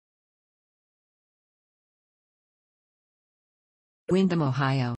Windham,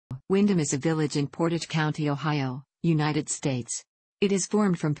 Ohio. Windham is a village in Portage County, Ohio, United States. It is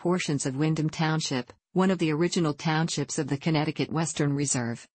formed from portions of Windham Township, one of the original townships of the Connecticut Western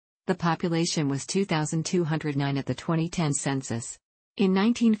Reserve. The population was 2,209 at the 2010 census. In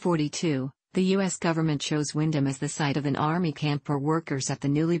 1942, the U.S. government chose Windham as the site of an Army camp for workers at the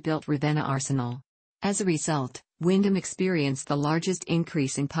newly built Ravenna Arsenal. As a result, Windham experienced the largest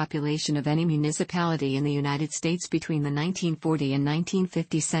increase in population of any municipality in the United States between the 1940 and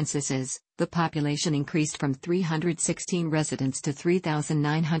 1950 censuses. The population increased from 316 residents to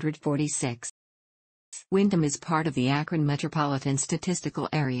 3,946. Windham is part of the Akron Metropolitan Statistical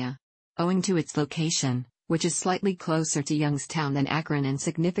Area. Owing to its location, which is slightly closer to Youngstown than Akron and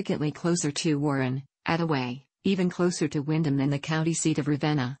significantly closer to Warren, Attaway, even closer to Windham than the county seat of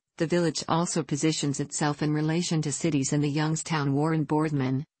Ravenna, the village also positions itself in relation to cities in the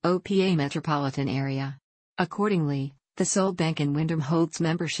Youngstown-Warren-Boardman, OPA metropolitan area. Accordingly, the sole bank in Windham holds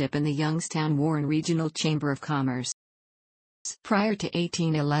membership in the Youngstown-Warren Regional Chamber of Commerce. Prior to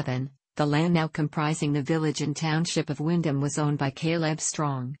 1811, the land now comprising the village and township of Windham was owned by Caleb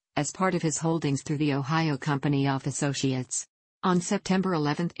Strong, as part of his holdings through the Ohio Company of Associates. On September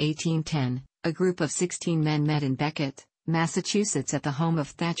 11, 1810, a group of 16 men met in Becket, Massachusetts at the home of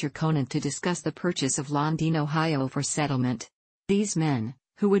Thatcher Conant to discuss the purchase of land in Ohio for settlement. These men,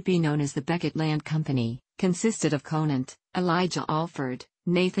 who would be known as the Beckett Land Company, consisted of Conant, Elijah Alford,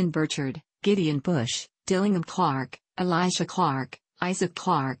 Nathan Birchard, Gideon Bush, Dillingham Clark, Elisha Clark, Isaac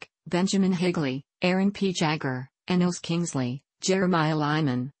Clark, Benjamin Higley, Aaron P. Jagger, Enos Kingsley, Jeremiah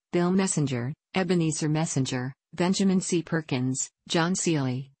Lyman, Bille Messenger, Ebenezer Messenger, Benjamin C. Perkins, John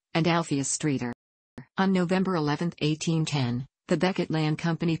Seeley, and Alpheus Streator. On November 11, 1810, the Beckett Land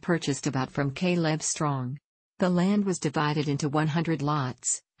Company purchased about from Caleb Strong. The land was divided into 100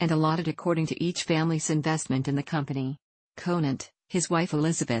 lots, and allotted according to each family's investment in the company. Conant, his wife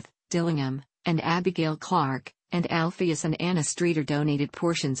Elizabeth, Dillingham, and Abigail Clark, and Alpheus and Anna Streator donated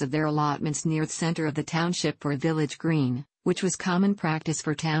portions of their allotments near the center of the township for a village green, which was common practice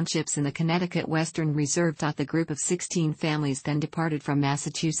for townships in the Connecticut Western Reserve. The group of 16 families then departed from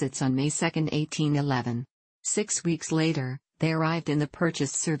Massachusetts on May 2, 1811. 6 weeks later, they arrived in the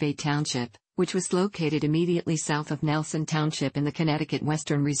purchased surveyed township, which was located immediately south of Nelson Township in the Connecticut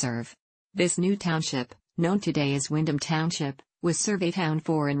Western Reserve. This new township, known today as Windham Township, was Survey Town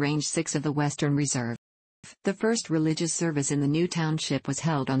 4 in Range 6 of the Western Reserve. The first religious service in the new township was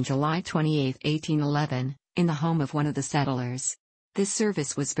held on July 28, 1811, in the home of one of the settlers. This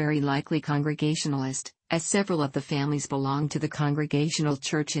service was very likely Congregationalist, as several of the families belonged to the Congregational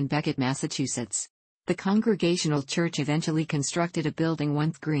Church in Becket, Massachusetts. The Congregational Church eventually constructed a building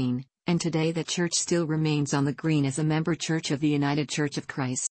once green, and today the church still remains on the green as a member church of the United Church of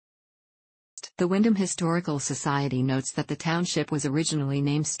Christ. The Windham Historical Society notes that the township was originally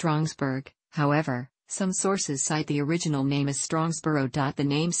named Strongsburg. However, some sources cite the original name as Strongsboro. The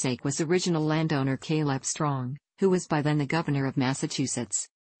namesake was original landowner Caleb Strong, who was by then the governor of Massachusetts.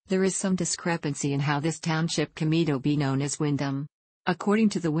 There is some discrepancy in how this township came to be known as Windham. According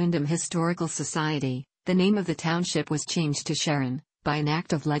to the Windham Historical Society, the name of the township was changed to Sharon by an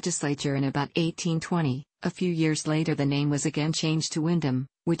act of legislature in about 1820. A few years later the name was again changed to Windham,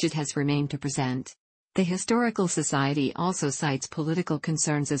 which it has remained to present. The Historical Society also cites political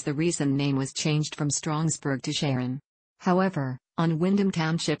concerns as the reason name was changed from Strongsburg to Sharon. However, on Windham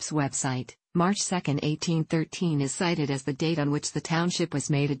Township's website, March 2, 1813 is cited as the date on which the township was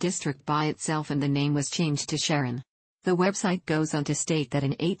made a district by itself and the name was changed to Sharon. The website goes on to state that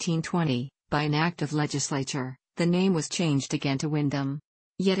in 1820, by an act of legislature, the name was changed again to Windham.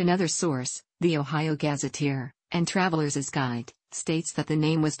 Yet another source, the Ohio Gazetteer, and Traveler's Guide, states that the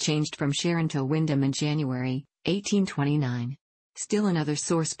name was changed from Sharon to Windham in January, 1829. Still another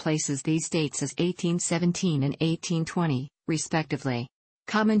source places these dates as 1817 and 1820, respectively.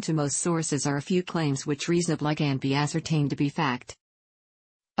 Common to most sources are a few claims which reasonably can be ascertained to be fact.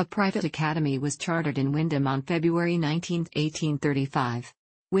 A private academy was chartered in Windham on February 19, 1835.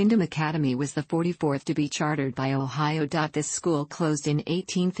 Windham Academy was the 44th to be chartered by Ohio. This school closed in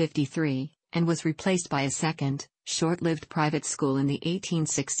 1853, and was replaced by a second, short-lived private school in the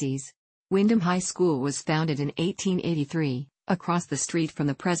 1860s. Windham High School was founded in 1883, across the street from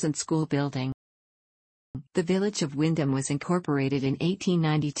the present school building. The village of Windham was incorporated in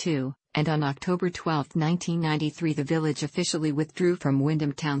 1892, and on October 12, 1993 the village officially withdrew from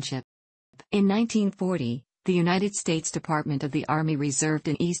Windham Township. In 1940, the United States Department of the Army reserved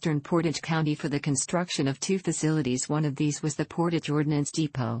in eastern Portage County for the construction of two facilities. One of these was the Portage Ordnance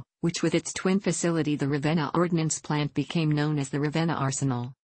Depot, which with its twin facility the Ravenna Ordnance Plant became known as the Ravenna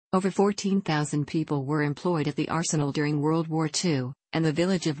Arsenal. Over 14,000 people were employed at the arsenal during World War II, and the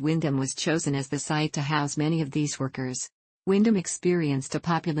village of Windham was chosen as the site to house many of these workers. Windham experienced a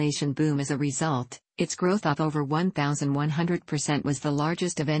population boom as a result. Its growth of over 1,100% was the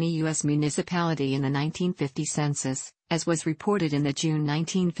largest of any U.S. municipality in the 1950 census, as was reported in the June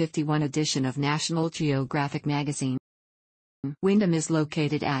 1951 edition of National Geographic magazine. Windham is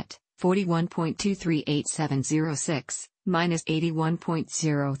located at 41.238706, minus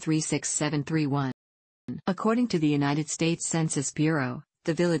 81.036731. According to the United States Census Bureau,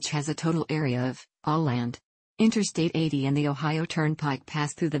 the village has a total area of all land. Interstate 80 and the Ohio Turnpike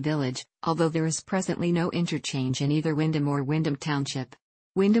pass through the village, although there is presently no interchange in either Windham or Windham Township.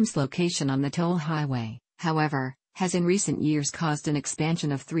 Windham's location on the toll highway, however, has in recent years caused an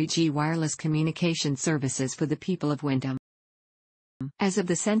expansion of 3G wireless communication services for the people of Windham. As of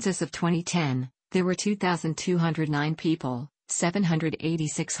the census of 2010, there were 2,209 people,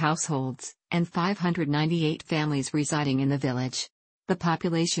 786 households, and 598 families residing in the village. The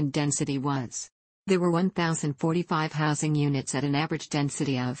population density was. There were 1,045 housing units at an average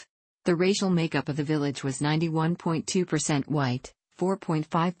density of. The racial makeup of the village was 91.2% white,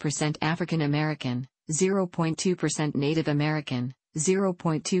 4.5% African American, 0.2% Native American,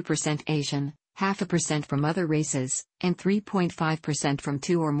 0.2% Asian, 0.5% from other races, and 3.5% from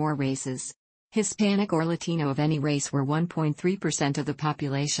two or more races. Hispanic or Latino of any race were 1.3% of the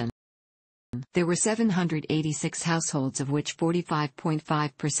population. There were 786 households, of which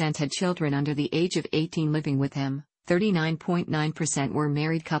 45.5% had children under the age of 18 living with them, 39.9% were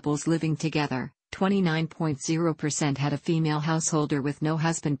married couples living together, 29.0% had a female householder with no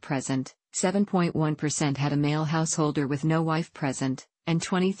husband present, 7.1% had a male householder with no wife present, and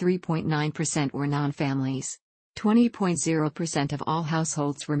 23.9% were non-families. 20.0% of all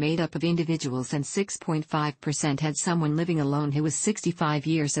households were made up of individuals and 6.5% had someone living alone who was 65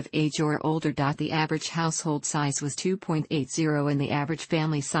 years of age or older. The average household size was 2.80 and the average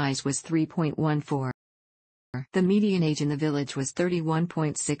family size was 3.14. The median age in the village was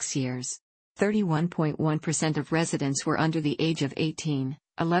 31.6 years. 31.1% of residents were under the age of 18,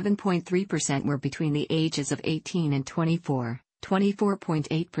 11.3% were between the ages of 18 and 24,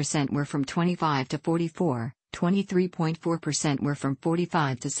 24.8% were from 25 to 44, 23.4% were from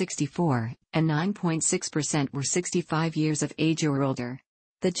 45 to 64, and 9.6% were 65 years of age or older.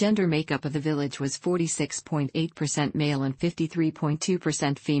 The gender makeup of the village was 46.8% male and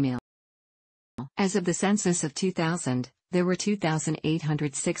 53.2% female. As of the census of 2000, there were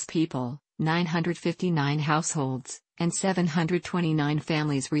 2,806 people, 959 households, and 729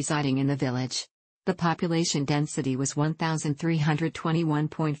 families residing in the village. The population density was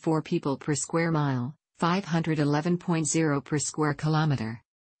 1,321.4 people per square mile, 511.0 per square kilometer.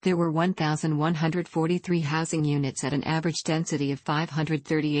 There were 1,143 housing units at an average density of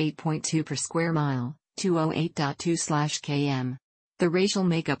 538.2 per square mile, 208.2/km. The racial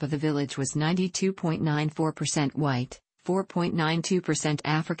makeup of the village was 92.94% white, 4.92%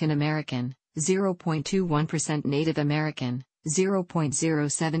 African American, 0.21% Native American,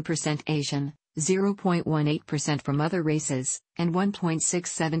 0.07% Asian, 0.18% from other races, and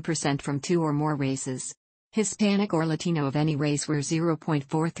 1.67% from two or more races. Hispanic or Latino of any race were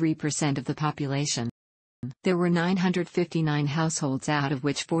 0.43% of the population. There were 959 households, out of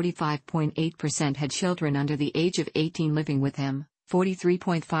which 45.8% had children under the age of 18 living with them,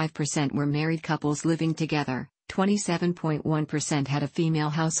 43.5% were married couples living together, 27.1% had a female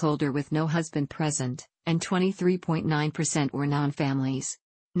householder with no husband present, and 23.9% were non-families.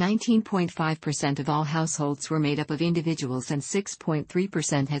 19.5% of all households were made up of individuals and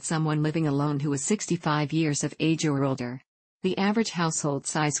 6.3% had someone living alone who was 65 years of age or older. The average household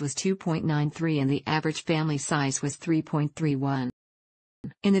size was 2.93 and the average family size was 3.31.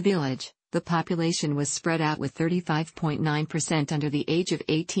 In the village, the population was spread out with 35.9% under the age of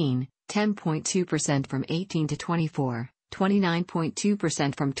 18, 10.2% from 18 to 24,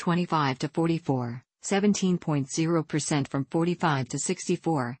 29.2% from 25 to 44. 17.0% from 45 to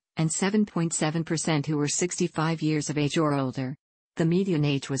 64, and 7.7% who were 65 years of age or older. The median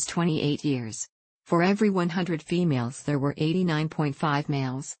age was 28 years. For every 100 females there were 89.5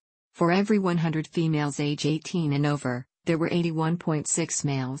 males. For every 100 females age 18 and over, there were 81.6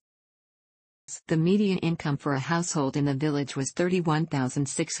 males. The median income for a household in the village was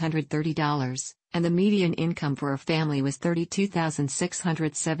 $31,630, and the median income for a family was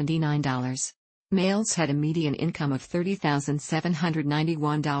 $32,679. Males had a median income of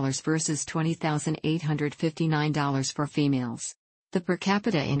 $30,791 versus $20,859 for females. The per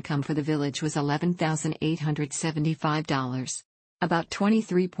capita income for the village was $11,875. About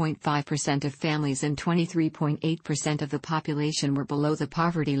 23.5% of families and 23.8% of the population were below the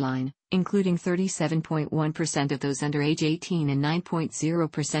poverty line, including 37.1% of those under age 18 and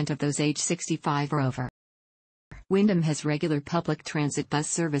 9.0% of those age 65 or over. Windham has regular public transit bus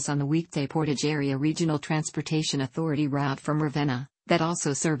service on the weekday Portage Area Regional Transportation Authority route from Ravenna, that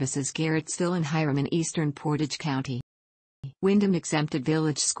also services Garrettsville and Hiram in eastern Portage County. Windham Exempted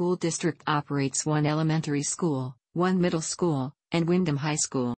Village School District operates one elementary school, one middle school, and Windham High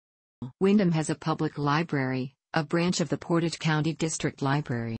School. Windham has a public library, a branch of the Portage County District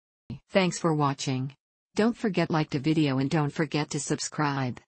Library. Thanks for watching. Don't forget to like the video and don't forget to subscribe.